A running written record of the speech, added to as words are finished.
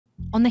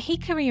On the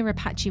Jicarilla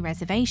Apache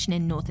Reservation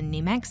in northern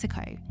New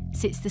Mexico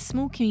sits the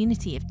small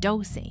community of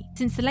Dulce.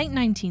 Since the late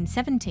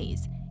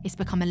 1970s, it's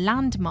become a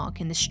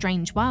landmark in the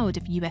strange world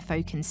of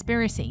UFO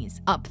conspiracies,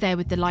 up there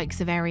with the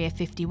likes of Area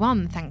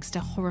 51 thanks to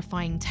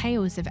horrifying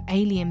tales of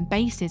alien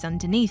bases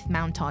underneath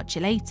Mount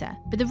Archuleta.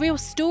 But the real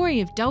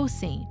story of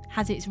Dulce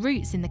has its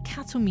roots in the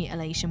cattle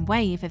mutilation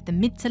wave of the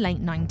mid to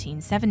late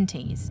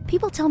 1970s.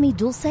 People tell me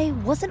Dulce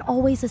wasn't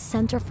always a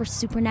center for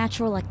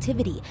supernatural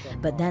activity,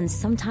 but then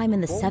sometime in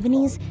the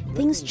 70s,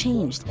 things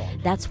changed.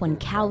 That's when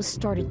cows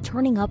started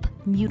turning up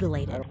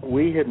mutilated.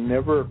 We had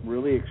never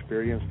really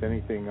experienced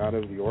anything out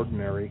of the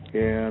ordinary.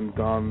 And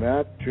on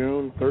that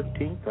June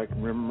 13th, I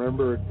can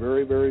remember it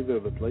very, very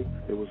vividly.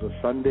 It was a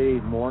Sunday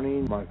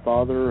morning. My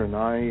father and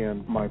I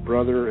and my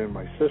brother and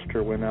my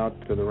sister went out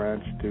to the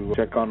ranch to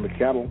check on the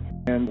cattle.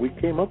 And we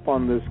came up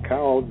on this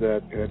cow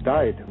that had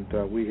died.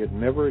 And we had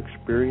never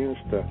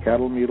experienced a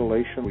cattle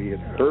mutilation. We had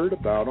heard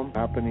about them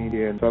happening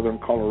in southern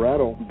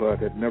Colorado, but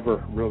had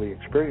never really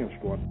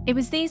experienced one. It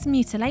was these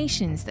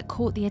mutilations that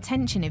caught the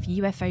attention of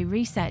UFO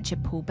researcher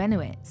Paul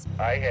Bennewitz.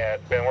 I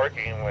had been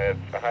working with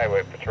the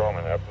highway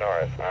patrolman up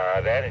north.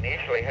 That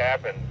initially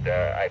happened,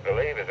 I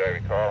believe, as I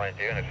recall, in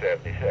June of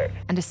 '76.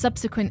 And a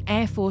subsequent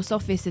Air Force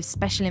Office of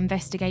Special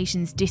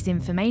Investigations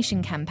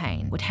disinformation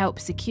campaign would help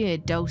secure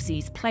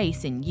Dulce's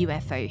place in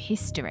UFO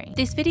history.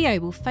 This video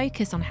will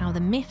focus on how the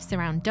myths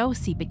around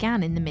Dulce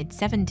began in the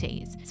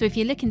mid-70s. So if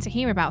you're looking to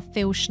hear about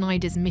Phil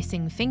Schneider's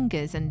missing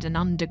fingers and an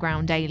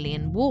underground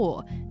alien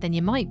war, then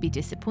you might be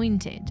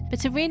disappointed.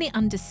 But to really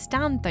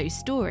understand those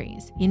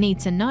stories, you need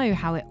to know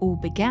how it all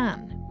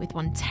began with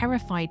one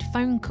terrified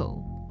phone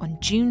call on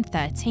June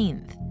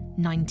 13th,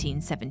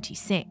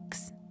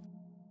 1976.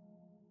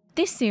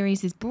 This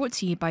series is brought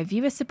to you by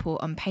viewer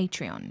support on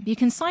Patreon. You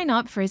can sign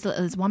up for as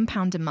little as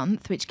 £1 a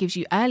month, which gives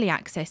you early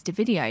access to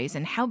videos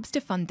and helps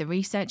to fund the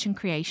research and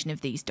creation of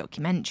these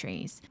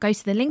documentaries. Go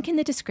to the link in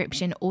the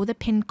description or the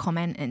pinned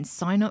comment and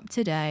sign up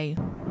today.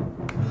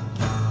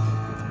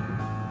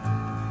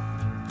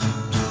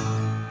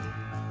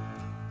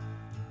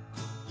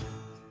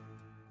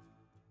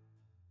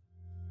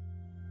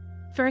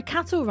 For a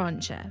cattle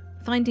rancher,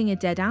 finding a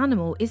dead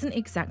animal isn't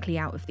exactly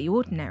out of the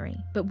ordinary,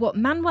 but what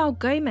Manuel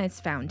Gomez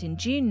found in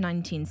June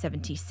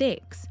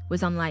 1976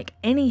 was unlike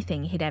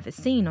anything he'd ever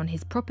seen on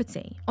his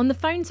property. On the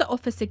phone to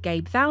Officer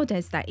Gabe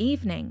Valdez that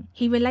evening,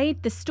 he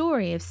relayed the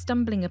story of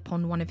stumbling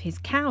upon one of his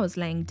cows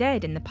laying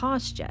dead in the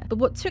pasture, but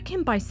what took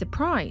him by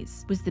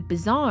surprise was the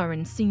bizarre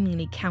and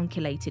seemingly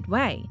calculated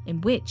way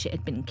in which it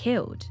had been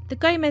killed. The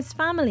Gomez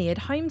family had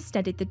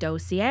homesteaded the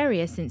Dulce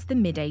area since the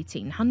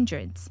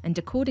mid-1800s, and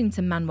according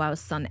to Manuel's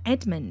son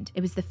Edmund,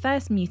 it was the first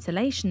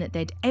mutilation that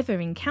they'd ever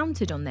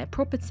encountered on their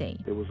property.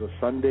 It was a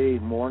Sunday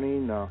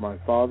morning. My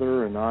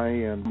father and I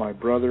and my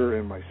brother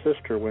and my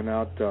sister went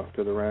out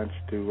to the ranch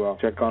to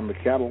check on the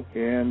cattle,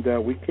 and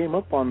we came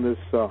up on this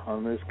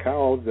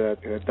cow that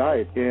had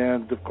died.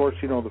 And of course,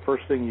 you know, the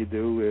first thing you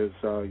do is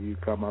you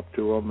come up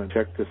to them and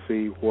check to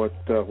see what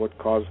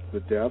caused the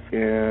death,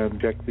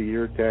 and check the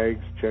ear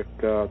tags, check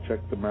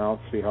the mouth,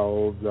 see how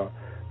old the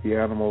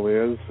animal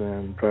is,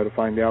 and try to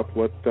find out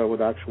what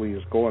actually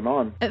is going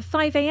on. At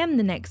 5 a.m.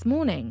 the next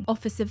morning,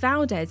 Officer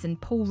Valdez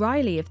and Paul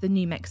Riley of the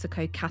New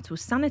Mexico Cattle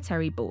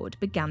Sanitary Board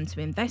began to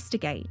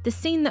investigate. The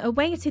scene that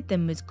awaited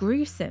them was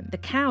gruesome. The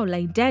cow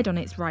lay dead on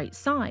its right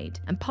side,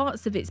 and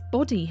parts of its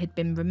body had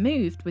been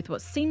removed with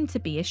what seemed to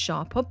be a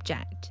sharp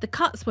object. The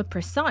cuts were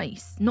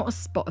precise, not a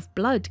spot of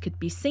blood could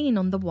be seen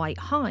on the white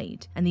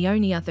hide, and the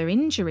only other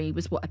injury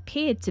was what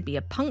appeared to be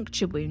a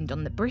puncture wound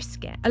on the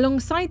brisket.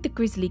 Alongside the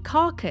grisly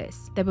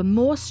carcass, there were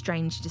more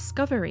strange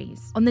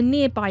discoveries. On the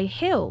nearby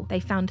hill, they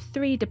found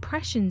 3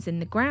 depressions in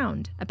the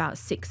ground, about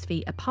 6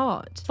 feet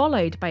apart,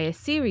 followed by a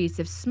series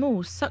of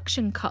small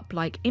suction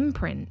cup-like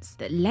imprints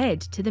that led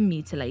to the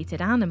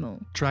mutilated animal.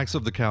 Tracks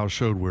of the cow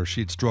showed where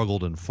she'd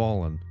struggled and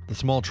fallen. The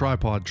small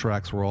tripod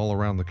tracks were all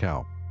around the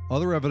cow.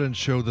 Other evidence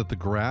showed that the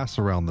grass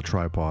around the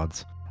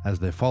tripods, as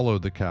they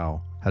followed the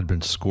cow, had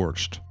been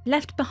scorched.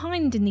 Left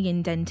behind in the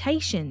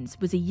indentations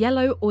was a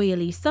yellow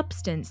oily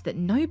substance that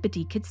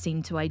nobody could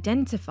seem to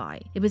identify.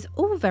 It was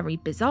all very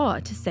bizarre,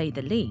 to say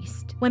the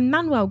least. When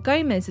Manuel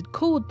Gomez had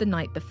called the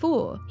night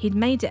before, he'd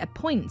made it a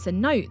point to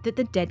note that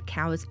the dead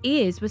cow's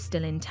ears were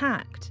still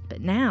intact.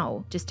 But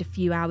now, just a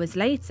few hours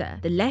later,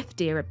 the left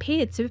ear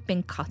appeared to have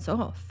been cut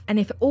off. And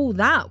if all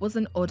that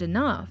wasn't odd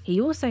enough, he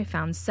also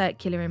found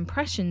circular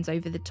impressions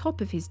over the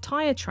top of his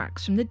tyre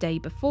tracks from the day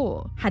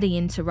before. Had he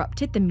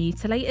interrupted the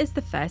mutilators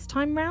the first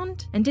time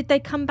round? And did they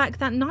come back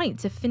that night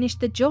to finish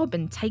the job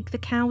and take the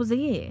cow's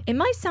ear? It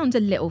might sound a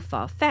little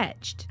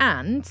far-fetched,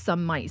 and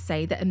some might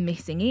say that a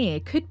missing ear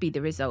could be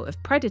the result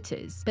of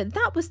predators, but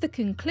that was the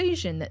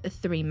conclusion that the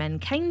 3 men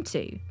came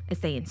to as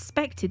they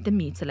inspected the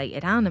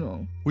mutilated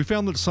animal. We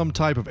found that some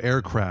type of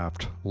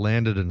aircraft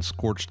landed and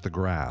scorched the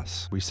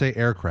grass. We say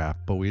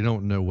aircraft, but we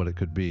don't know what it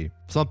could be.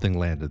 Something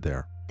landed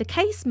there. The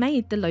case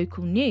made the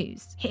local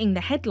news, hitting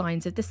the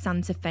headlines of the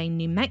Santa Fe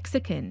New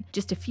Mexican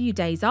just a few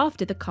days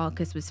after the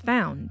carcass was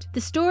found.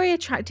 The story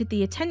attracted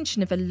the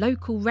attention of a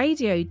local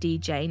radio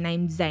DJ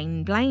named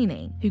Zane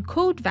Blaney, who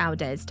called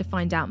Valdez to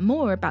find out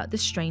more about the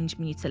strange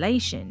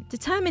mutilation.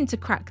 Determined to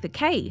crack the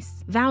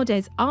case,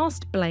 Valdez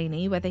asked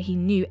Blaney whether he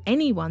knew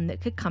anyone that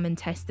could come and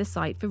test the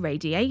site for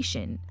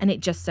radiation, and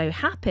it just so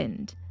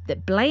happened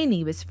that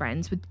Blaney was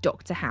friends with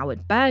Dr.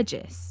 Howard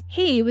Burgess.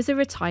 He was a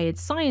retired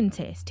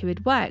scientist who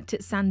had worked at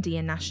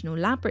Sandia National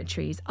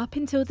Laboratories up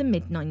until the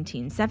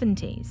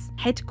mid-1970s,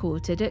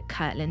 headquartered at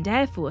Kirtland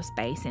Air Force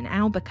Base in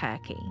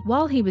Albuquerque.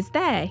 While he was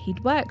there,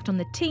 he'd worked on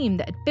the team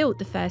that had built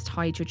the first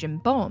hydrogen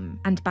bomb,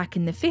 and back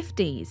in the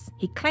 50s,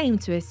 he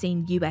claimed to have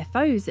seen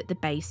UFOs at the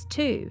base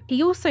too.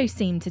 He also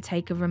seemed to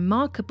take a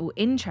remarkable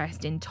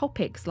interest in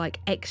topics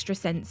like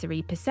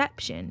extrasensory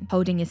perception,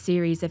 holding a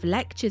series of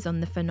lectures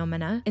on the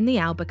phenomena in the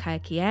Albuquerque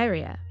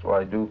area. So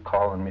I do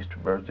call on Mr.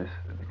 Burgess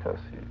because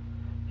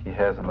he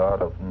has a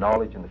lot of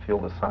knowledge in the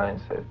field of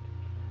science that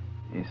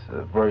is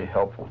very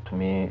helpful to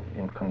me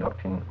in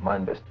conducting my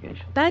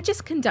investigation.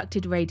 Burgess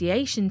conducted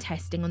radiation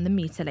testing on the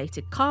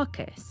mutilated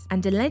carcass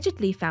and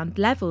allegedly found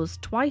levels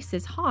twice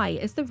as high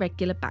as the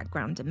regular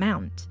background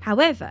amount.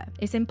 However,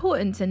 it's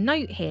important to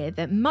note here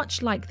that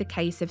much like the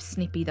case of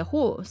Snippy the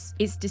horse,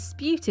 it's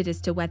disputed as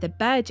to whether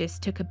Burgess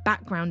took a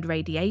background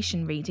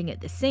radiation reading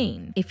at the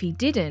scene. If he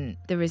didn't,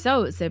 the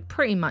results are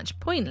pretty much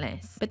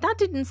pointless, but that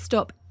didn't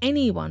stop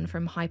anyone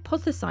from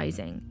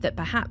hypothesizing that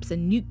perhaps a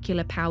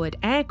nuclear-powered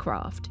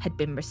aircraft had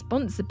been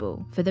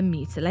responsible for the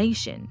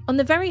mutilation. On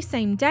the very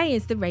same day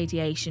as the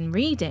radiation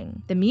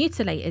reading, the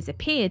mutilators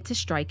appeared to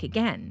strike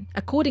again.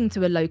 According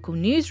to a local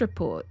news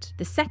report,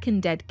 the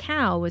second dead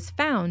cow was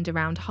found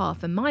around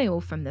half a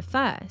mile from the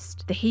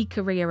first. The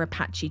Jicarilla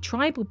Apache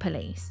tribal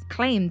police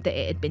claimed that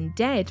it had been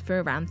dead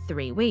for around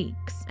 3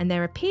 weeks, and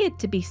there appeared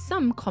to be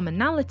some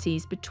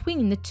commonalities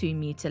between the two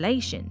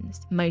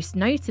mutilations, most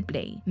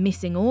notably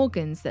missing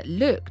organs that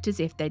looked as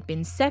if they'd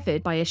been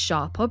severed by a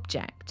sharp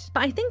object.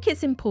 But I think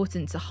it's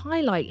important to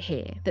highlight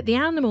here that the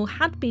animal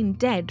had been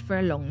dead for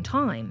a long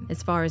time.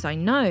 As far as I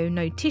know,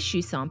 no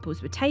tissue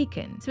samples were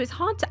taken, so it's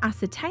hard to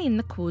ascertain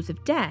the cause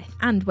of death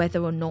and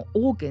whether or not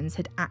organs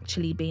had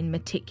actually been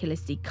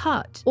meticulously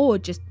cut or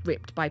just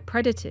ripped by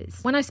predators.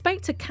 When I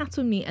spoke to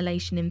cattle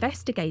mutilation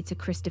investigator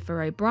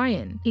Christopher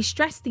O'Brien, he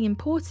stressed the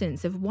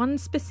importance of one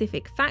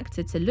specific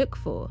factor to look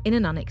for in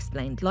an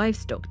unexplained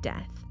livestock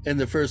death. And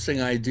the first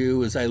thing I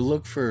do is I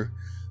look for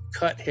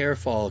cut hair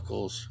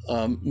follicles.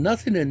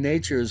 Nothing in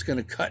nature is going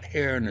to cut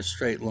hair in a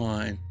straight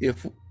line.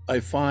 If I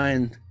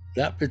find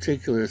that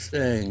particular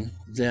thing,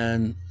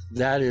 then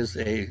that is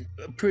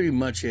pretty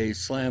much a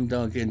slam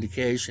dunk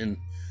indication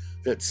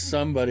that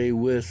somebody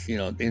with,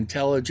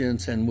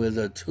 intelligence and with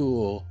a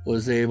tool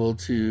was able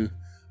to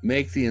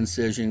make the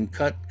incision,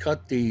 cut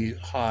the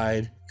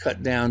hide,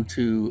 cut down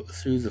through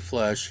the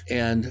flesh,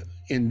 and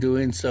in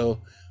doing so,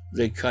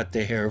 they cut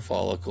the hair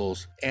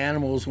follicles.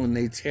 Animals, when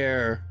they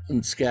tear,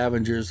 and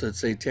scavengers, let's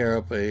say, tear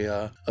up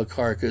a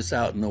carcass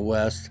out in the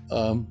West,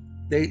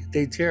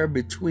 they tear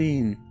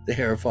between the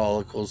hair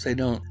follicles. They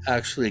don't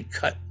actually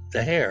cut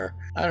the hair.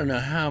 I don't know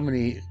how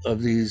many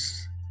of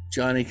these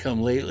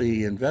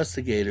Johnny-come-lately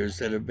investigators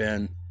that have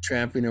been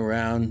tramping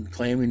around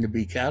claiming to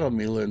be cattle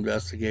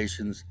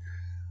mutilator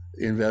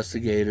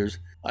investigators.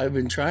 I've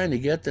been trying to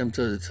get them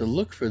to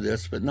look for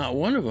this, but not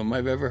one of them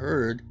I've ever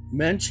heard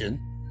mention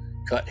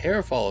cut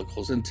hair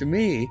follicles. And to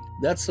me,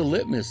 that's the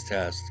litmus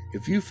test.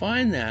 If you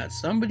find that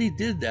somebody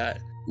did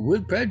that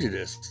with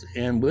prejudice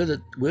and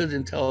with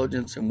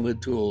intelligence and with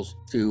tools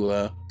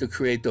to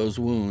create those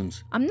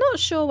wounds. I'm not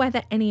sure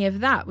whether any of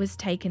that was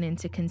taken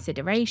into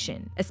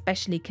consideration,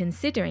 especially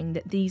considering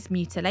that these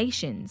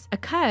mutilations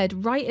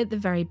occurred right at the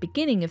very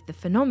beginning of the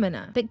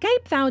phenomena. But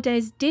Gabe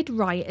Valdez did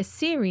write a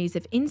series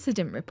of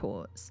incident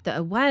reports that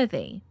are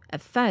worthy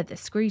of further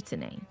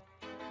scrutiny.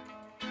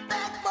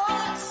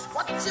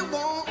 What you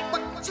want,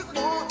 what you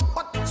want,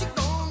 what you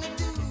gonna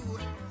do?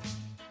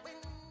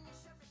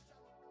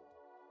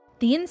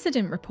 The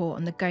incident report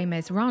on the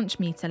Gomez Ranch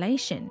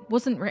mutilation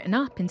wasn't written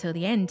up until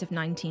the end of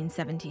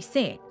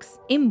 1976,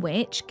 in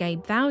which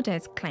Gabe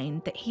Valdez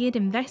claimed that he had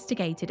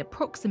investigated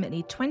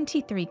approximately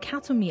 23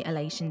 cattle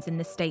mutilations in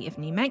the state of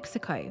New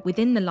Mexico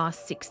within the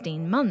last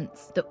 16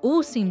 months that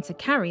all seemed to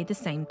carry the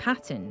same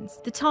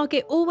patterns. The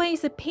target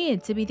always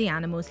appeared to be the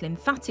animal's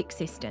lymphatic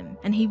system,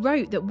 and he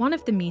wrote that one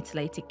of the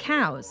mutilated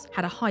cows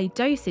had a high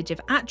dosage of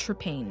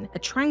atropine, a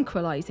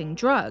tranquilizing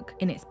drug,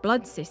 in its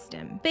blood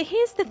system. But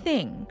here's the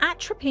thing,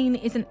 atropine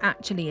isn't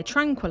actually a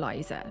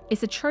tranquilizer.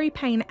 It's a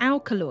tropane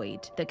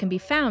alkaloid that can be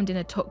found in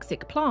a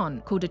toxic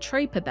plant called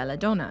Atropa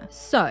belladonna.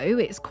 So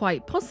it's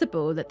quite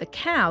possible that the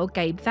cow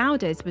Gabe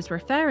Valdez was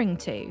referring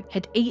to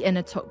had eaten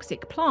a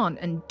toxic plant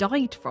and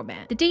died from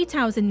it. The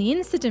details in the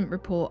incident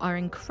report are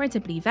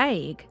incredibly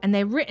vague, and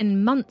they're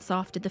written months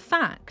after the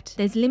fact.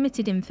 There's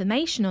limited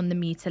information on the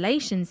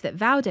mutilations that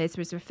Valdez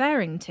was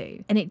referring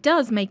to, and it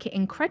does make it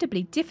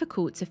incredibly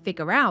difficult to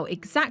figure out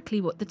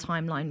exactly what the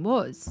timeline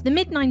was. The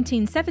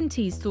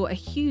mid-1970s saw saw a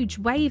huge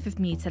wave of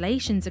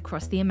mutilations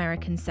across the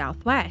American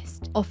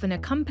Southwest, often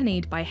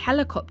accompanied by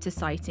helicopter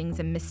sightings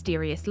and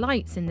mysterious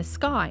lights in the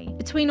sky.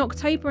 Between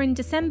October and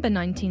December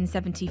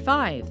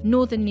 1975,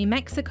 northern New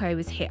Mexico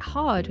was hit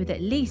hard with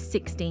at least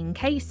 16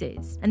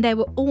 cases, and there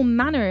were all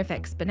manner of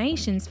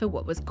explanations for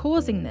what was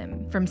causing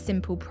them, from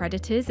simple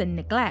predators and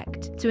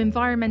neglect to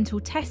environmental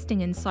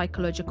testing and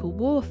psychological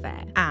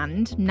warfare,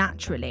 and,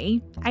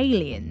 naturally,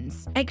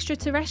 aliens.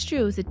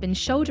 Extraterrestrials had been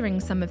shouldering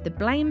some of the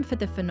blame for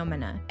the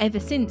phenomena ever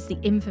since the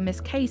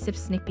infamous case of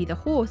Snippy the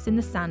horse in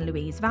the San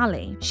Luis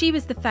Valley. She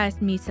was the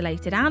first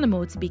mutilated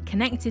animal to be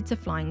connected to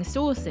flying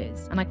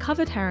saucers, and I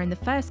covered her in the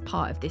first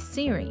part of this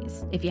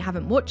series. If you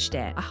haven't watched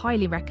it, I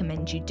highly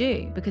recommend you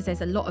do, because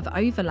there's a lot of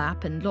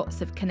overlap and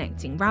lots of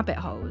connecting rabbit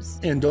holes.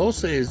 And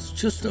Dulce is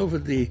just over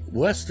the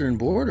western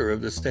border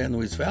of the San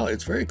Luis Valley.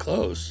 It's very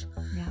close.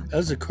 Yeah.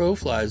 As the crow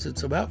flies,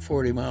 it's about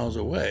 40 miles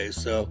away.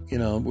 So, you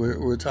know,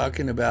 we're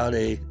talking about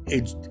a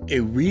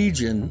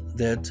region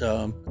that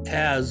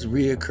has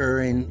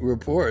reoccurring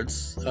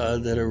reports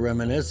that are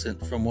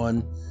reminiscent from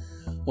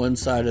one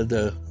side of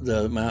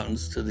the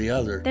mountains to the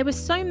other. There were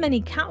so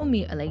many cattle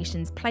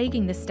mutilations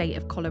plaguing the state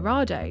of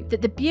Colorado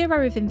that the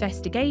Bureau of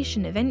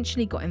Investigation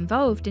eventually got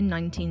involved in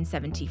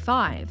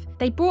 1975.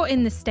 They brought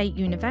in the State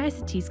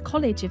University's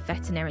College of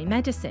Veterinary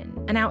Medicine,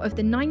 and out of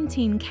the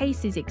 19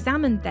 cases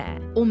examined there,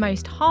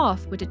 almost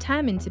half were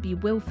determined to be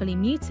willfully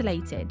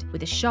mutilated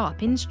with a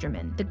sharp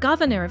instrument. The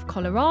governor of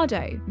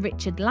Colorado,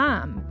 Richard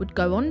Lamb, would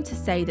go on to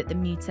say that the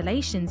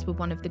mutilations were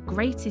one of the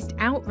greatest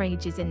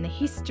outrages in the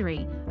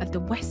history of the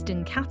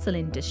Western cattle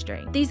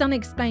industry. These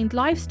unexplained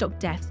livestock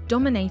deaths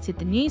dominated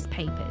the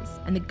newspapers,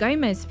 and the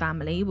Gomez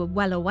family were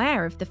well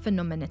aware of the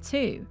phenomena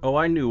too. Oh,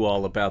 I knew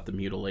all about the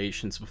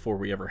mutilations before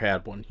we ever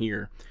had one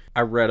here.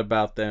 I read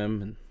about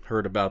them and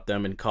heard about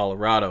them in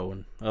Colorado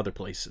and other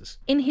places.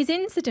 In his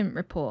incident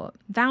report,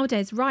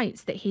 Valdez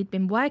writes that he'd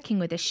been working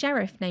with a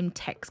sheriff named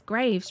Tex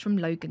Graves from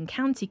Logan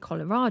County,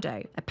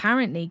 Colorado.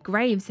 Apparently,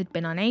 Graves had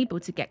been unable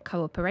to get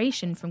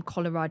cooperation from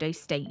Colorado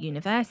State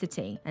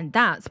University, and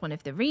that's one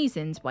of the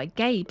reasons why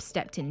Gabe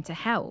stepped in to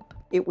help.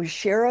 It was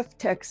Sheriff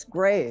Tex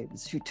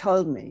Graves who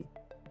told me,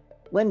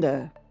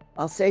 "Linda,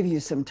 I'll save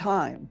you some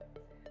time.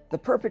 The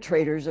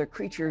perpetrators are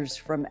creatures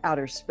from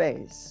outer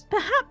space."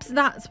 Perhaps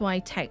that's why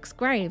Tex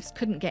Graves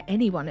couldn't get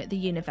anyone at the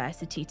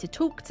university to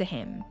talk to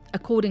him.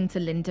 According to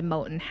Linda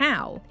Moulton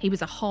Howe, he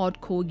was a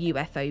hardcore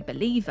UFO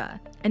believer,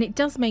 and it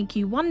does make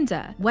you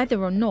wonder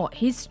whether or not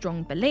his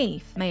strong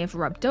belief may have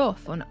rubbed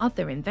off on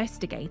other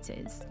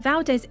investigators.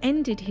 Valdez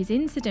ended his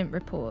incident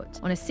report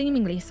on a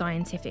seemingly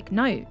scientific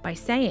note by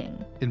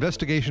saying,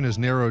 Investigation is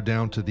narrowed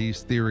down to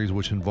these theories,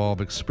 which involve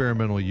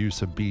experimental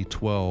use of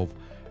B12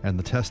 and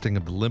the testing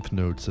of the lymph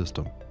node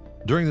system.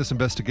 During this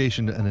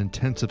investigation, an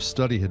intensive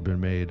study had been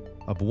made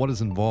of what is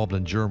involved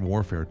in germ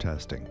warfare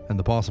testing and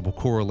the possible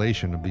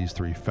correlation of these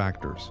three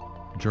factors: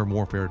 germ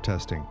warfare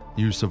testing,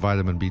 use of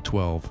vitamin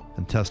B12,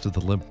 and test of the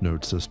lymph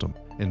node system.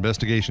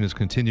 Investigation is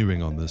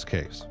continuing on this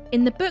case.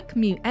 In the book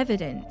Mute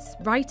Evidence,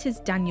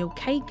 writers Daniel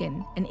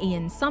Kagan and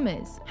Ian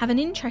Summers have an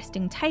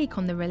interesting take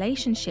on the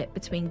relationship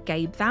between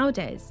Gabe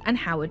Valdez and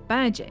Howard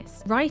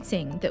Burgess,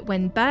 writing that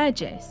when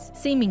Burgess,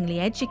 seemingly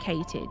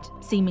educated,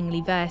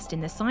 seemingly versed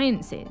in the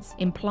sciences,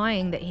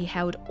 implying that he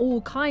held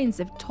all kinds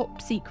of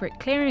top secret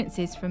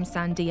clearances from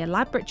Sandia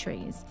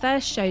Laboratories,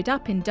 first showed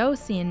up in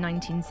Dulce in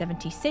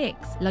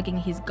 1976, lugging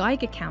his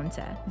Geiger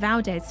counter,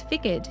 Valdez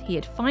figured he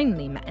had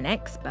finally met an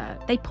expert.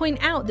 They point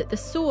out that the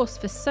source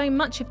for so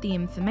much of the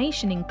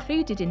information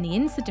included in the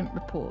incident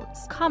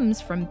reports comes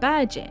from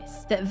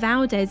Burgess, that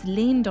Valdez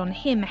leaned on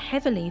him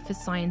heavily for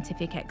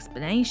scientific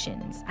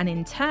explanations, and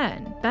in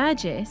turn,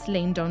 Burgess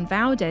leaned on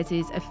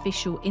Valdez's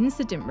official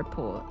incident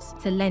reports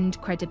to lend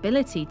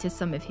credibility to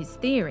some of his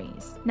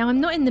theories. Now,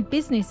 I'm not in the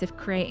business of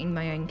creating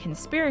my own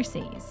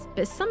conspiracies,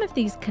 but some of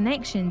these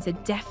connections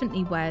are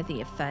definitely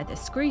worthy of further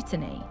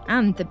scrutiny,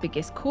 and the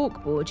biggest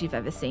corkboard you've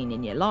ever seen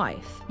in your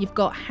life. You've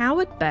got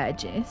Howard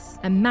Burgess,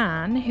 a man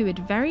who had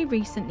very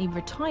recently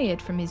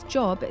retired from his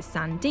job at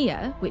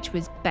Sandia, which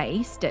was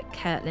based at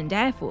Kirtland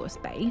Air Force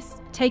Base,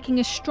 taking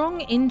a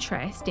strong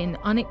interest in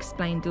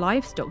unexplained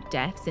livestock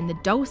deaths in the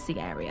Dulce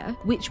area,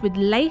 which would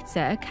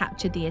later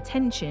capture the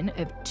attention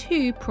of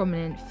two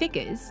prominent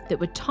figures that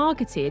were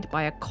targeted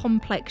by a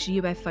complex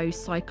UFO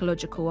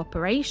psychological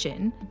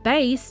operation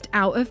based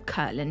out of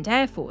Kirtland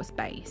Air Force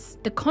Base.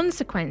 The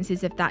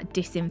consequences of that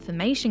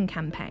disinformation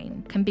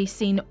campaign can be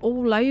seen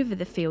all over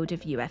the field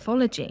of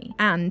ufology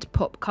and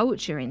pop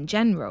culture in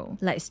general.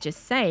 Let's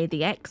just say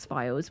the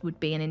X-Files would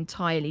be an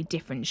entirely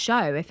different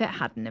show if it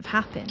hadn't have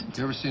happened.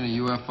 You ever seen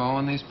a UFO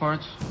in these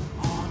parts?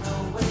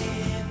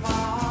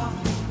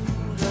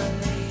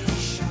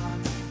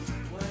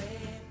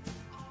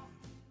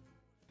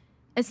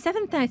 At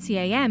 7:30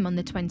 AM on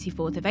the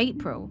 24th of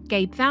April,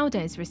 Gabe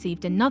Valdez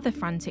received another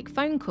frantic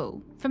phone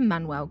call from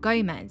Manuel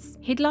Gomez.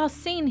 He'd last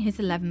seen his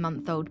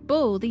 11-month-old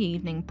bull the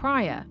evening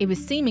prior. It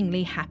was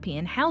seemingly happy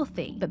and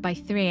healthy, but by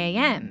 3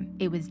 a.m,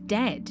 it was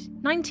dead.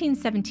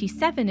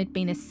 1977 had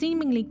been a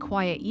seemingly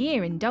quiet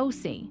year in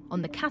Dulce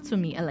on the cattle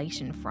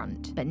mutilation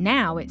front, but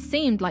now it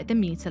seemed like the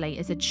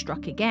mutilators had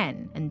struck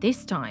again, and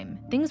this time,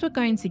 things were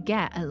going to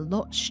get a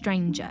lot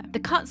stranger. The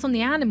cuts on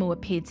the animal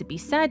appeared to be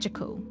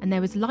surgical, and there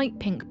was light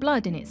pink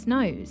blood in its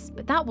nose,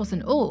 but that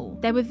wasn't all.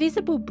 There were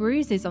visible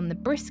bruises on the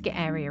brisket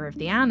area of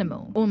the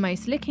animal,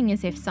 almost looking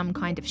as if some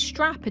kind of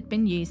strap had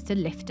been used to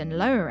lift and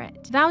lower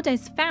it.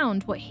 Valdez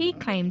found what he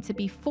claimed to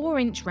be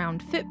 4-inch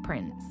round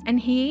footprints, and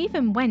he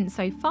even went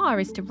so far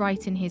as to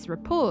write in his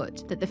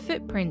report that the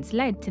footprints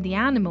led to the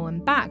animal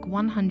and back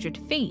 100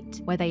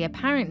 feet, where they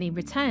apparently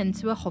returned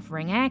to a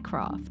hovering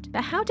aircraft.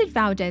 But how did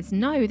Valdez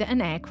know that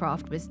an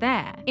aircraft was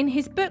there? In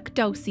his book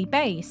Dulce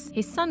Base,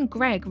 his son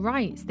Greg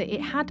writes that it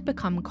had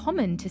become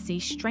common to see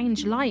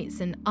strange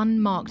lights and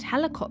unmarked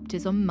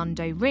helicopters on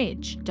Mundo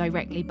Ridge,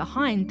 directly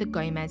behind the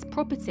Gomez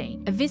property.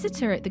 A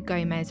visitor at the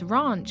Gomez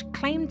ranch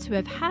claimed to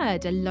have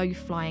heard a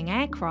low-flying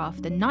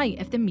aircraft the night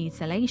of the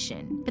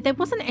mutilation, but there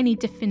wasn't any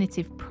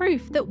definitive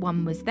proof that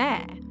one was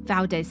there.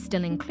 Valdez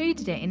still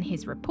included it in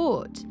his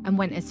report, and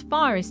went as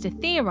far as to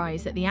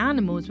theorize that the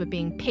animals were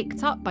being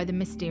picked up by the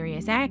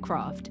mysterious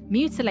aircraft,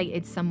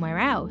 mutilated somewhere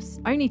else,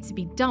 only to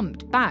be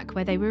dumped back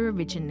where they were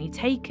originally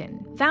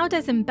taken.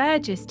 Valdez and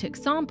Burgess took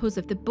samples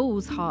of the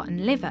bull's heart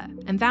and liver,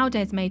 and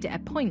Valdez made it a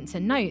point to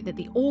note that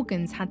the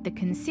organs had the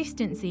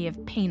consistency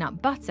of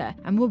peanut butter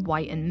and were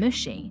white and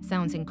mushy.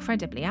 Sounds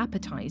incredibly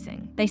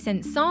appetizing. They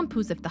sent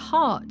samples of the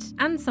heart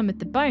and some of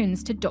the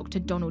bones to Dr.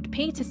 Donald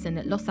Peterson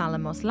at Los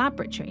Alamos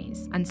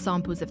Laboratories, and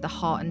samples of the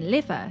heart and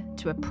liver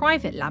to a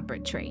private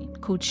laboratory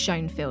called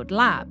Schoenfield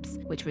Labs,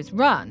 which was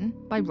run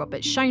by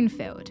Robert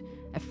Schoenfield,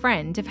 a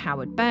friend of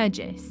Howard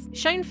Burgess.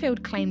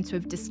 Schoenfield claimed to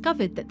have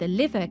discovered that the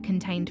liver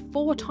contained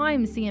 4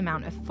 times the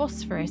amount of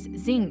phosphorus,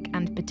 zinc,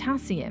 and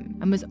potassium,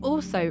 and was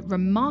also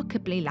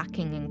remarkably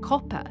lacking in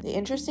copper. The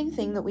interesting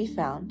thing that we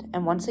found,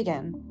 and once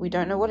again, we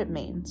don't know what it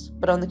means,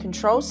 but on the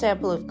control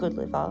sample of good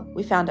liver,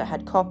 we found it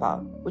had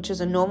copper, which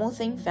is a normal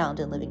thing found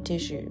in living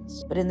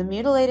tissues. But in the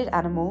mutilated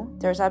animal,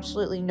 there is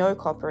absolutely no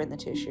copper in the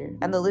tissue,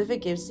 and the liver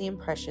gives the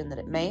impression that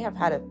it may have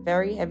had a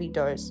very heavy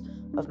dose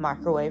of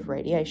microwave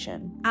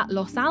radiation. At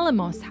Los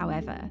Alamos,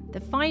 however, the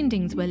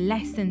findings were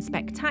less than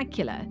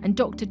spectacular, and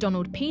Dr.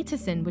 Donald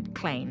Peterson would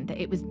claim that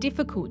it was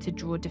difficult to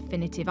draw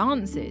definitive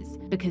answers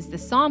because the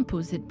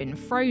samples had been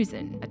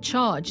frozen, a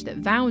charge that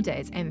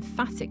Valdez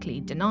emphatically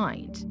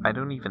denied. I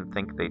don't even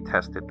think they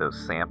tested those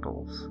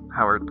samples.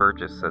 Howard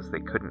Burgess says they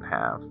couldn't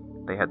have.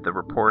 They had the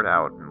report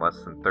out in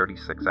less than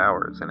 36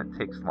 hours, and it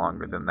takes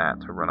longer than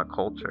that to run a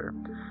culture.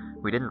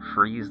 We didn't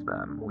freeze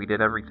them. We did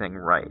everything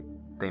right.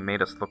 They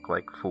made us look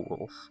like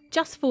fools.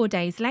 Just 4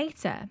 days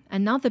later,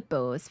 another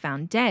bull was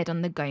found dead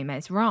on the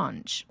Gomez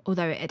ranch,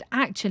 although it had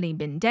actually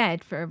been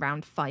dead for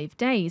around 5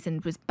 days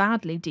and was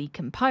badly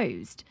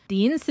decomposed.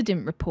 The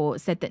incident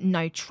report said that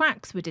no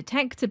tracks were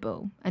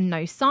detectable and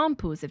no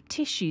samples of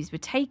tissues were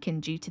taken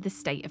due to the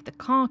state of the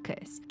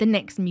carcass. The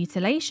next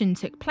mutilation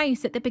took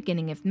place at the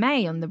beginning of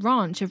May on the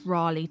ranch of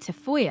Raleigh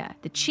Tafoya,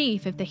 the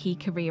chief of the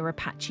Jicarilla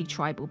Apache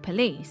Tribal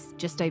Police,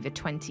 just over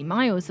 20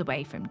 miles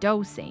away from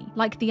Dulce.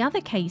 Like the other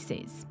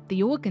cases,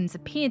 the organs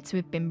appeared to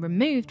have been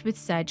removed with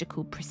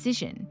surgical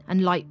precision,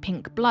 and light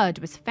pink blood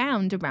was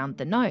found around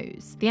the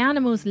nose. The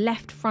animal's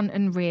left front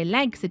and rear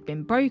legs had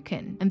been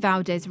broken, and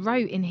Valdez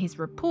wrote in his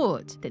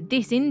report that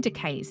this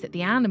indicates that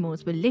the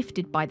animals were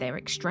lifted by their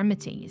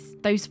extremities.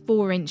 Those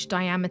 4-inch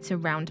diameter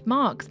round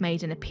marks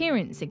made an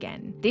appearance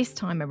again, this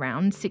time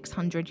around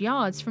 600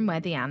 yards from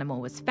where the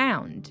animal was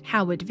found.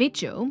 Howard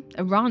Vigil,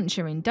 a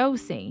rancher in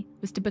Dulce,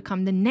 was to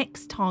become the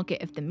next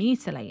target of the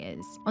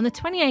mutilators. On the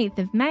 28th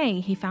of May,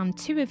 he found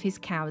 2 of his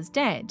cows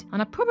dead,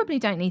 and I probably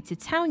don't need to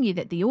tell you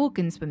that the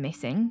organs were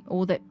missing,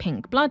 or that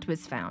pink blood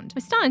was found.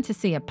 We're starting to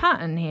see a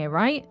pattern here,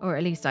 right? Or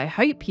at least I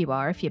hope you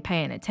are if you're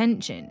paying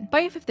attention.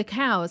 Both of the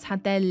cows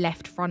had their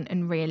left front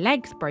and rear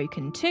legs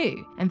broken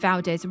too, and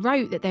Valdez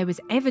wrote that there was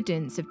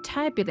evidence of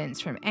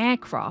turbulence from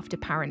aircraft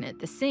apparent at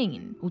the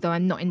scene, although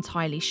I'm not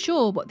entirely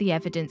sure what the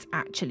evidence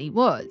actually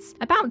was.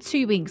 About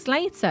 2 weeks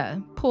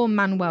later, poor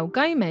Manuel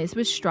Gomez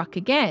was struck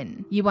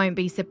again. You won't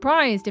be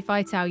surprised if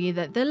I tell you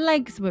that the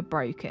legs were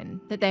broken,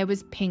 that there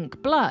was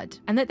pink blood,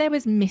 and that there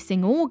was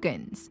missing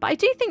organs. But I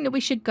do think that we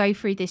should go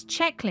through this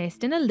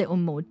checklist in a little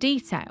more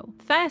detail.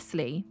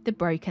 Firstly, the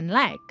broken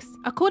legs.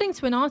 According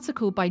to an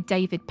article by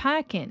David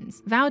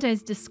Perkins,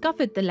 Valdez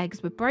discovered the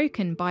legs were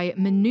broken by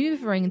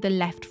maneuvering the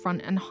left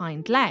front and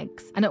hind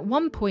legs, and at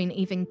one point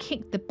even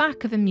kicked the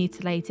back of a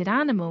mutilated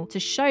animal to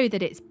show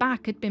that its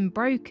back had been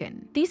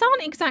broken. These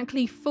aren't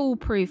exactly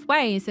foolproof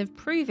ways of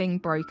proving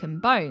broken broken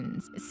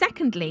bones.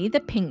 Secondly, the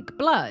pink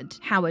blood.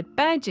 Howard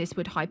Burgess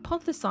would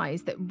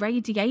hypothesize that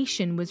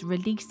radiation was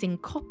releasing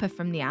copper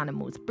from the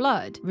animal's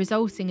blood,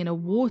 resulting in a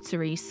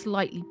watery,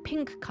 slightly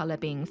pink colour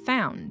being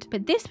found.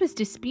 But this was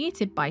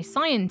disputed by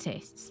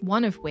scientists,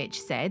 one of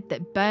which said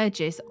that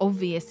Burgess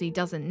obviously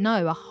doesn't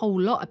know a whole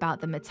lot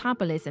about the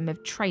metabolism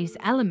of trace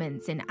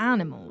elements in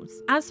animals.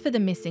 As for the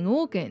missing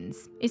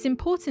organs, it's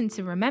important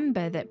to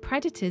remember that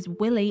predators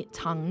will eat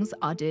tongues,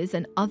 udders,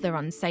 and other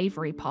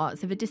unsavoury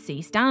parts of a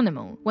deceased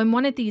animal. When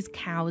one of these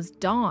cows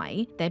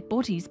die, their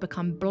bodies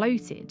become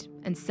bloated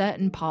and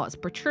certain parts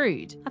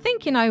protrude. I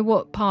think you know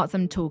what parts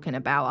I'm talking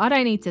about. I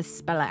don't need to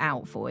spell it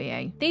out for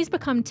you. These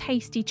become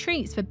tasty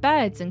treats for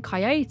birds and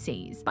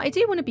coyotes. But I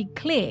do want to be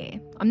clear,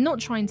 I'm not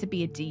trying to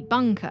be a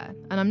debunker,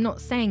 and I'm not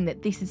saying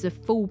that this is a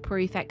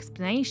foolproof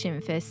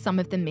explanation for some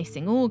of the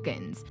missing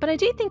organs. But I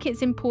do think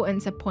it's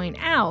important to point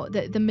out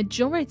that the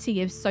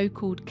majority of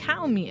so-called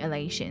cattle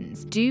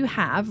mutilations do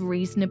have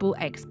reasonable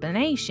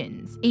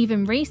explanations.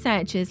 Even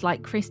researchers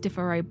like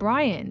Christopher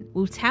O'Brien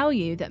will tell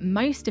you that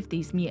most of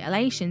these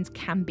mutilations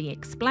can be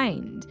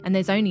explained, and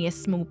there's only a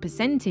small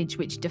percentage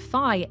which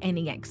defy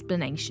any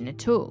explanation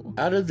at all.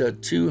 Out of the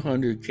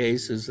 200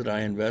 cases that I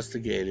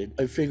investigated,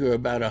 I figure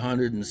about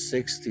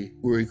 160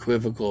 were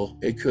equivocal.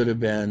 It could have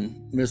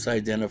been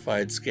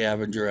misidentified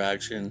scavenger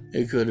action.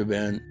 It could have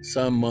been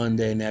some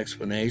mundane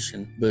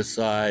explanation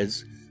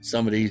besides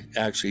somebody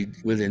actually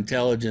with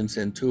intelligence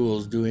and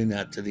tools doing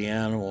that to the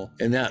animal.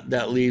 And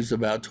that leaves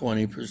about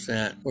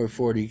 20% or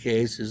 40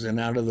 cases. And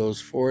out of those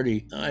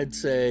 40, I'd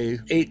say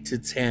 8 to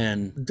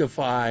 10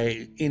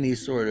 defy any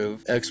sort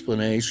of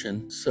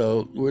explanation.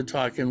 So we're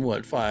talking,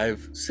 what,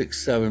 5,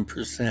 6,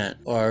 7%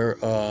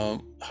 are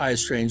high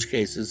strange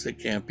cases that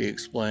can't be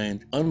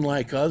explained.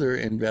 Unlike other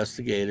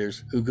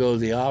investigators who go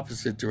the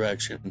opposite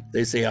direction,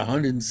 they say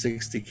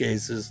 160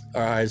 cases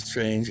are high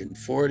strange and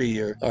 40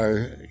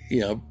 are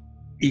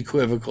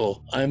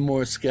equivocal. I'm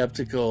more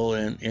skeptical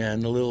and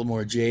a little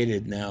more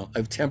jaded now.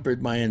 I've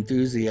tempered my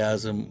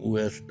enthusiasm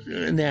with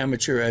an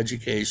amateur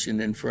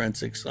education in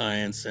forensic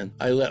science, and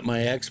I let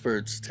my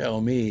experts tell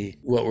me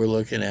what we're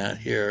looking at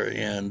here,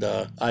 and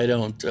I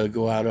don't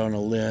go out on a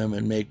limb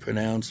and make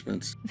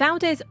pronouncements.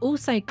 Valdez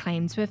also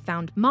claimed to have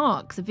found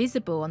marks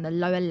visible on the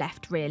lower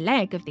left rear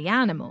leg of the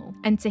animal,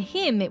 and to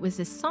him it was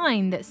a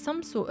sign that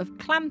some sort of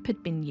clamp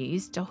had been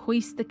used to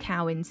hoist the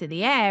cow into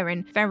the air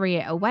and ferry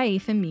it away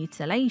for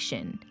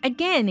mutilation.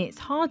 Again, it's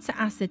hard to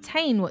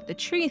ascertain what the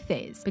truth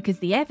is because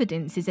the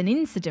evidence is an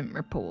incident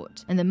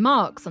report and the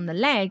marks on the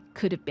leg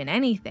could have been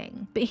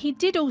anything. But he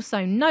did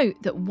also note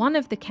that one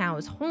of the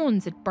cow's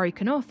horns had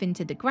broken off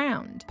into the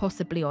ground,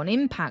 possibly on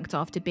impact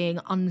after being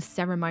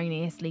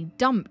unceremoniously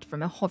dumped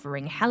from a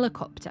hovering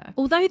helicopter.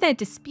 Although they're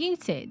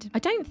disputed, I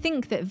don't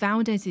think that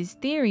Valdez's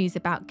theories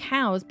about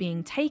cows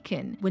being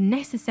taken were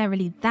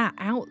necessarily that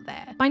out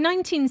there. By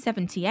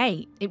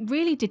 1978, it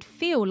really did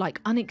feel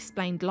like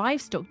unexplained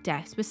livestock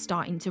deaths were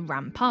starting to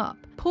ramp up.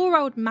 Poor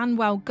old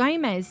Manuel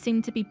Gomez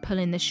seemed to be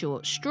pulling the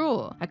short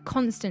straw, a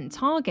constant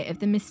target of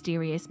the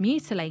mysterious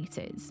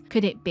mutilators.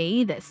 Could it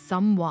be that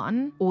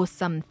someone or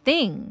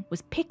something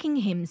was picking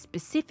him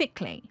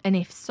specifically? And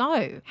if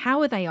so,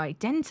 how are they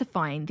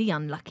identifying the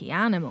unlucky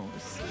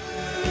animals?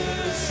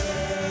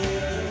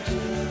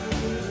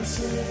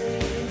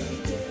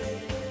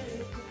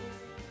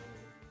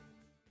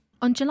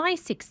 On July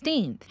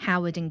 16th,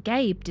 Howard and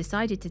Gabe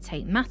decided to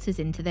take matters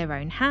into their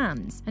own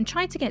hands and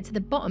try to get to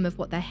the bottom of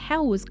what the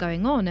hell was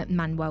going on at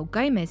Manuel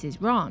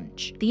Gomez's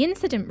ranch. The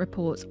incident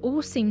reports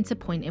all seemed to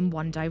point in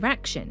one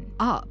direction,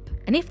 up.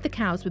 And if the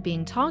cows were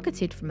being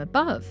targeted from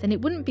above, then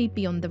it wouldn't be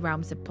beyond the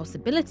realms of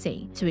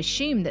possibility to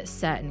assume that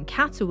certain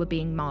cattle were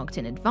being marked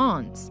in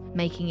advance,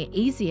 making it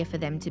easier for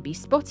them to be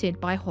spotted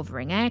by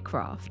hovering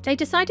aircraft. They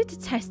decided to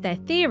test their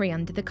theory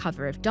under the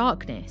cover of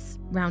darkness,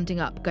 rounding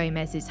up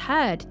Gomez's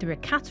herd through a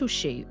cattle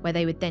chute where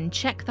they would then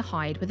check the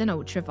hide with an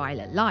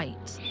ultraviolet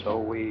light. So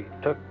we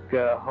took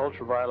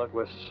ultraviolet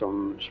with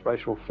some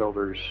special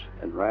filters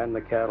and ran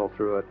the cattle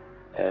through it,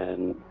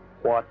 and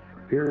what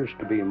appears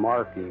to be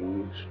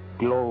markings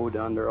glowed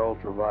under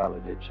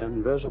ultraviolet. It's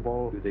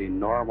invisible to the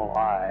normal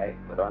eye,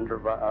 but under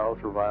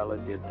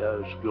ultraviolet it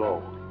does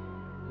glow.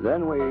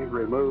 Then we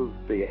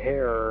removed the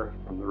hair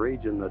from the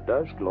region that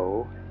does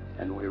glow,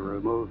 and we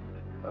removed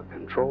a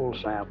control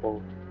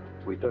sample.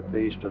 We took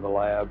these to the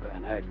lab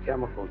and had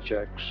chemical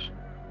checks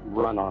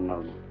run on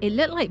them. It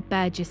looked like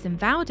Burgess and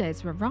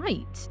Valdez were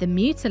right. The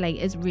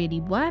mutilators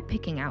really were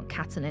picking out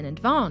cattle in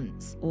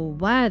advance, or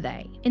were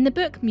they? In the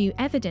book Mute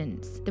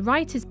Evidence, the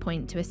writers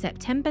point to a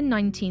September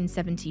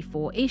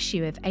 1974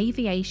 issue of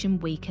Aviation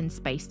Week and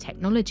Space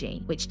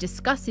Technology, which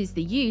discusses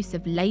the use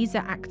of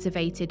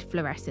laser-activated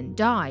fluorescent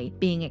dye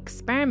being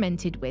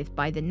experimented with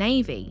by the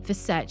Navy for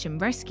search and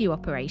rescue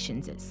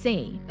operations at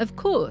sea. Of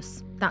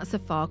course, that's a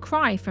far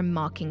cry from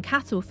marking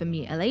cattle for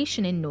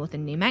mutilation in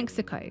northern New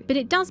Mexico, but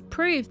it does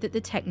prove that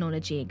the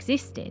technology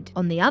existed.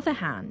 On the other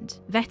hand,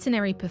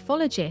 veterinary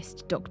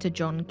pathologist Dr.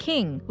 John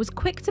King was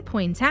quick to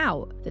point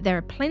out that there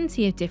are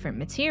plenty of different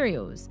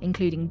materials,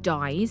 including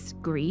dyes,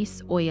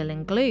 grease, oil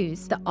and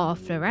glues, that are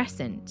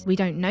fluorescent. We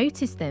don't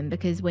notice them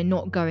because we're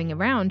not going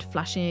around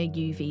flashing a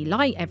UV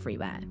light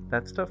everywhere.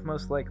 That stuff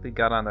most likely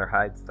got on their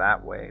hides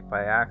that way,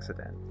 by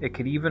accident. It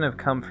could even have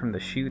come from the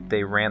chute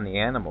they ran the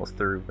animals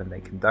through when they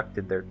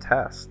conducted their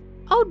test.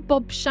 Old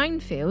Bob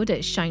Schoenfield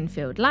at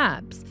Schoenfield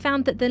Labs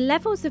found that the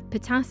levels of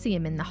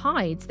potassium in the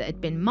hides that had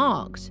been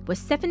marked were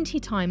 70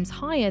 times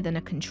higher than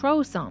a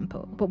control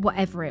sample, but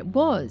whatever it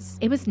was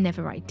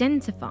never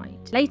identified.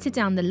 Later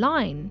down the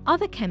line,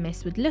 other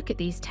chemists would look at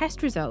these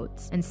test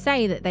results and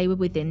say that they were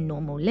within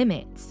normal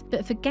limits,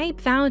 but for Gabe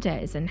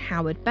Valdez and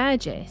Howard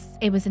Burgess,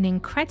 it was an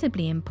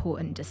incredibly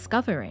important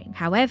discovery.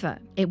 However,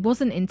 it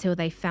wasn't until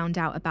they found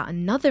out about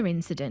another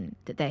incident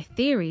that their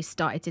theories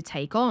started to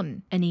take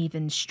on an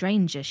even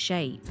stranger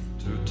shape.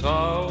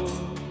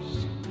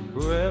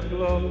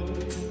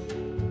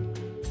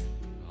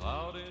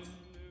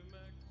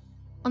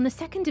 On the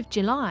 2nd of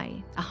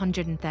July,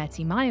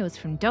 130 miles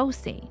from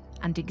Dulce,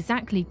 and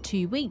exactly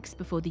 2 weeks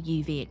before the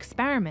UV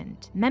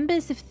experiment,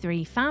 members of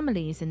 3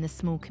 families in the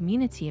small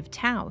community of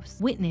Taos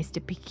witnessed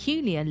a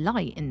peculiar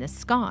light in the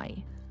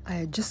sky. I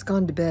had just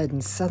gone to bed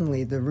and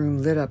suddenly the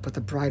room lit up with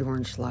a bright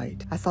orange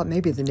light. I thought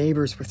maybe the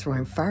neighbors were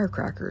throwing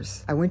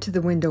firecrackers. I went to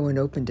the window and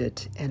opened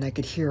it, and I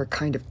could hear a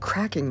kind of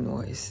cracking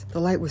noise. The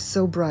light was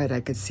so bright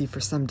I could see for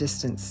some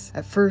distance.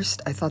 At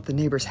first, I thought the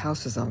neighbor's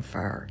house was on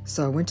fire,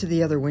 so I went to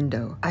the other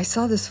window. I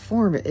saw this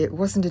form. It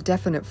wasn't a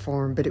definite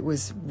form, but it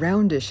was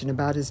roundish and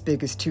about as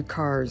big as 2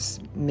 cars,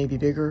 maybe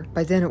bigger.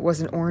 By then it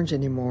wasn't orange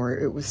anymore.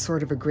 It was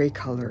sort of a gray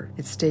color.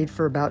 It stayed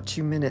for about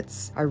 2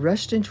 minutes. I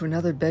rushed into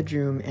another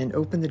bedroom and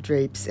opened the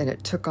drapes, and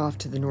it took off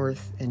to the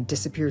north and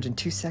disappeared in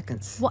 2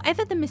 seconds.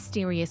 Whatever the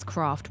mysterious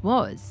craft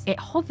was, it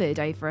hovered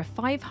over a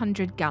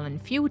 500-gallon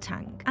fuel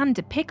tank and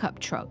a pickup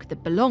truck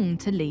that belonged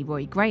to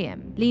Leroy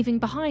Graham, leaving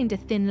behind a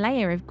thin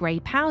layer of grey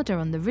powder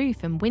on the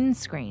roof and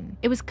windscreen.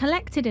 It was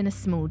collected in a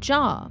small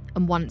jar,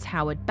 and once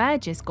Howard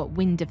Burgess got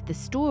wind of the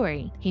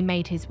story, he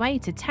made his way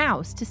to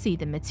Taos to see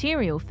the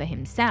material for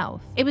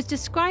himself. It was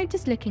described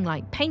as looking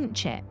like paint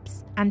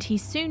chips, and he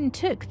soon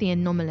took the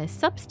anomalous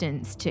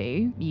substance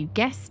to, you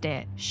guessed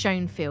it,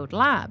 Schoenfield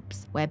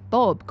Labs, where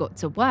Bob got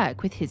to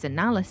work with his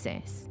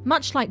analysis.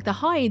 Much like the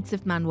hides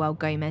of Manuel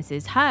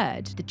Gomez's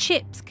herd, the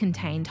chips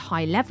contained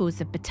high levels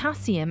of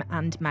potassium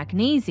and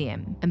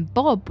magnesium, and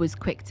Bob was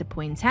quick to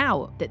point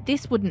out that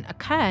this wouldn't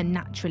occur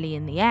naturally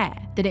in the air,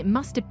 that it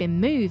must have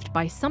been moved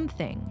by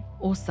something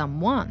or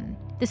someone.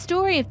 The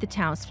story of the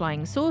Taos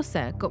flying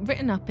saucer got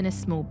written up in a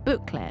small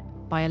booklet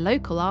by a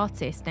local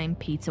artist named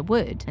Peter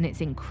Wood, and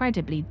it's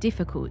incredibly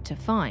difficult to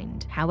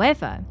find.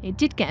 However, it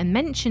did get a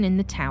mention in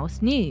the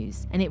Taos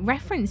News, and it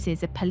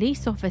references a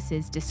police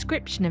officer's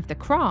description of the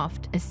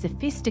craft as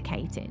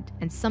sophisticated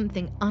and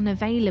something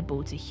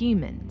unavailable to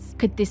humans.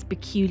 Could this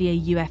peculiar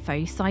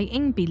UFO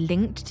sighting be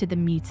linked to the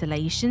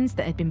mutilations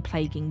that had been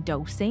plaguing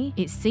Dulce?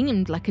 It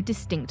seemed like a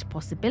distinct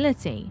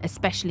possibility,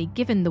 especially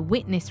given the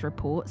witness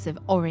reports of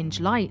orange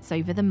lights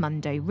over the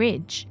Mundo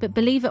Ridge. But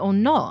believe it or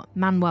not,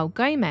 Manuel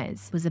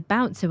Gomez was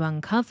about to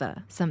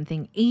uncover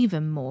something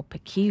even more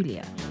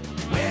peculiar.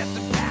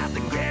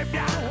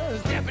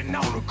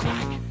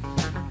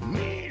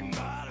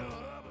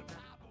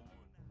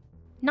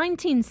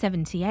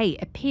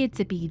 1978 appeared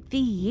to be the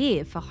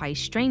year for high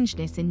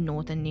strangeness in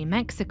northern New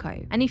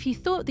Mexico, and if you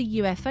thought the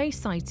UFO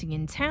sighting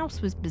in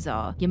Taos was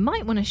bizarre, you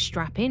might want to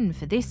strap in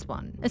for this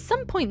one. At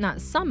some point that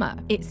summer,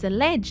 it's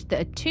alleged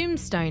that a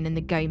tombstone in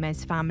the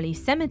Gomez family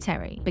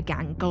cemetery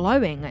began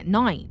glowing at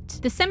night.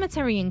 The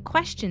cemetery in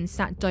question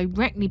sat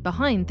directly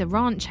behind the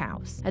ranch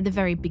house at the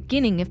very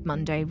beginning of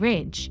Mundo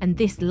Ridge, and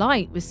this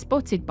light was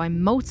spotted by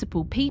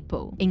multiple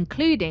people,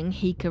 including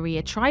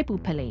Jicarilla tribal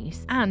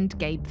police and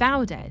Gabe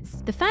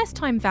Valdez. The first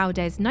time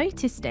Valdez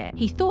noticed it,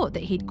 he thought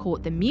that he'd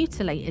caught the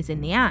mutilators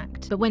in the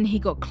act, but when he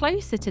got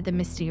closer to the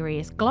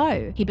mysterious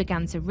glow, he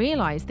began to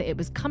realize that it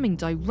was coming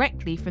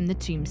directly from the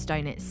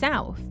tombstone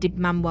itself. Did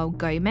Manuel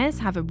Gomez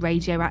have a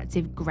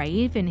radioactive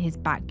grave in his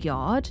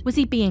backyard? Was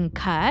he being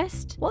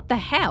cursed? What the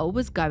hell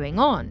was going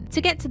on?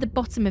 To get to the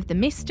bottom of the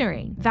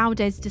mystery,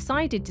 Valdez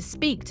decided to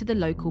speak to the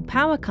local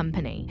power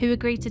company, who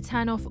agreed to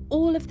turn off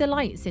all of the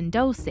lights in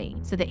Dulce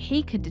so that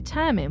he could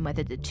determine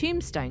whether the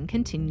tombstone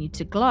continued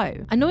to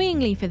glow.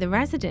 Annoyingly for the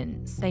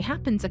residents, they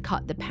happened to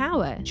cut the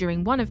power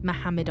during one of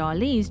Muhammad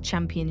Ali's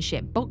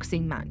championship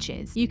boxing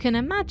matches. You can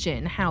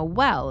imagine how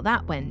well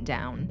that went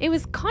down. It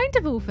was kind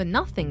of all for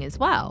nothing as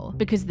well,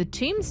 because the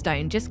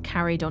tombstone just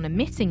carried on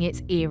emitting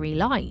its eerie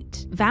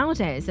light.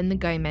 Valdez and the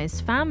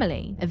Gomez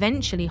family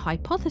eventually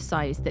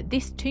hypothesized that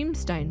this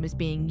tombstone was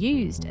being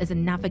used as a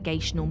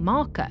navigational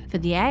marker for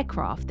the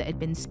aircraft that had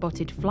been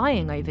spotted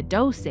flying over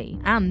Dulce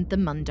and the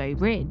Mundo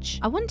Ridge.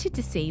 I wanted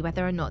to see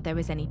whether or not there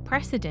was any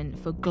precedent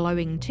for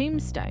glowing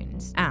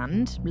tombstones,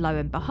 and lo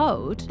and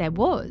behold, there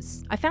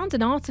was. I found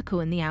an article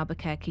in the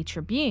Albuquerque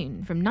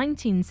Tribune from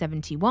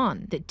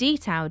 1971 that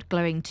detailed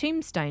glowing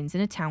tombstones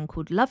in a town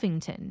called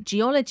Lovington.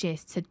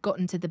 Geologists had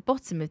gotten to the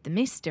bottom of the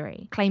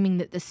mystery, claiming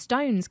that the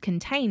stones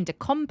contained a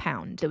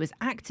compound that was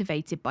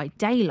activated by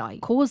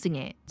daylight, causing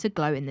it to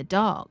glow in the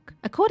dark.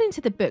 According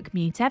to the book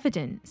Mute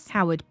Evidence,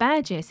 Howard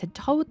Burgess had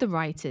told the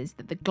writers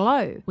that the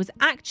glow was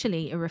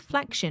actually a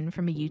reflection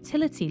from a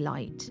utility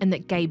light, and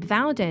that Gabe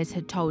Valdez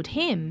had told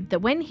him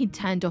that when he'd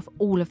turned off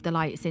all of the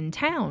lights in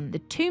town, the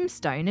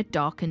tombstone had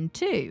darkened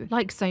too.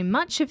 Like so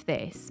much of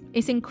this,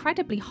 it's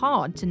incredibly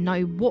hard to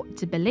know what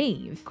to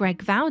believe.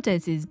 Greg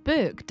Valdez's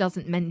book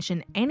doesn't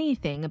mention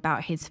anything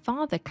about his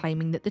father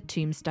claiming that the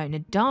tombstone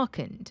had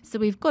darkened, so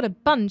we've got a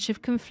bunch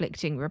of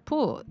conflicting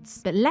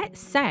reports. But let's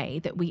say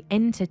that we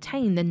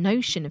entertain the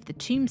notion of the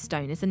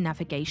tombstone as a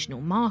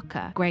navigational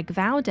marker. Greg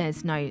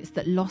Valdez notes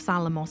that Los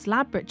Alamos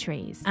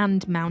Laboratories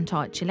and Mount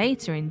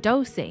Archuleta in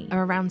Dulce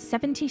are around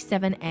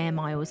 77 air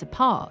miles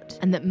apart,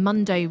 and that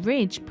Mundo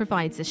Ridge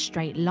provides a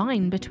straight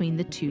line between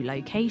the two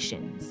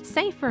locations.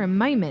 Say for a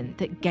moment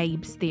that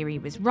Gabe's theory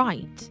was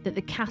right, that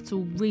the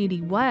cattle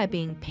really were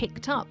being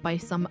picked up by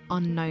some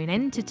unknown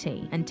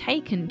entity and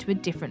taken to a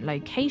different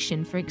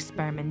location for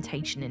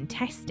experimentation and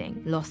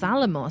testing. Los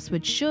Alamos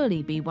would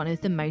surely be one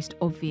of the most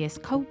obvious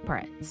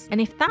culprits. And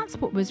if that's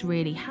what was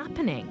really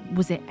happening,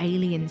 was it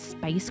alien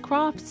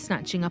spacecraft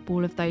snatching up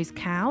all of those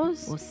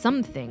cows, or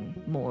something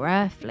more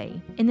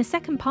earthly? In the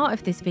second part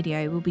of this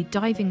video, we'll be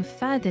diving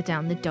further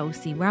down the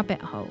Dulce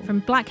rabbit hole, from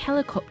black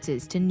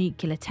helicopters to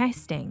nuclear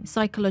testing,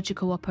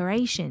 psychological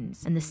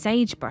operations, and the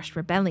Sagebrush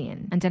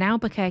Rebellion, and an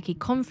Albuquerque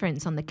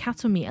conference on the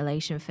cattle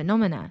mutilation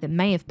phenomena that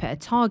may have put a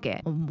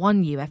target on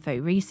one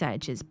UFO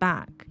researcher's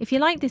back. If you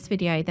like this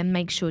video, then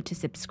make sure to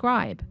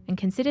subscribe and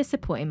consider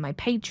supporting my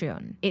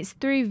Patreon. It's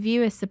through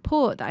viewer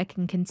support that I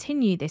can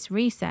continue this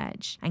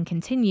research and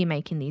continue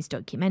making these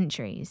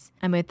documentaries.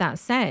 And with that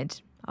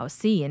said, I'll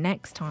see you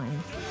next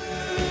time.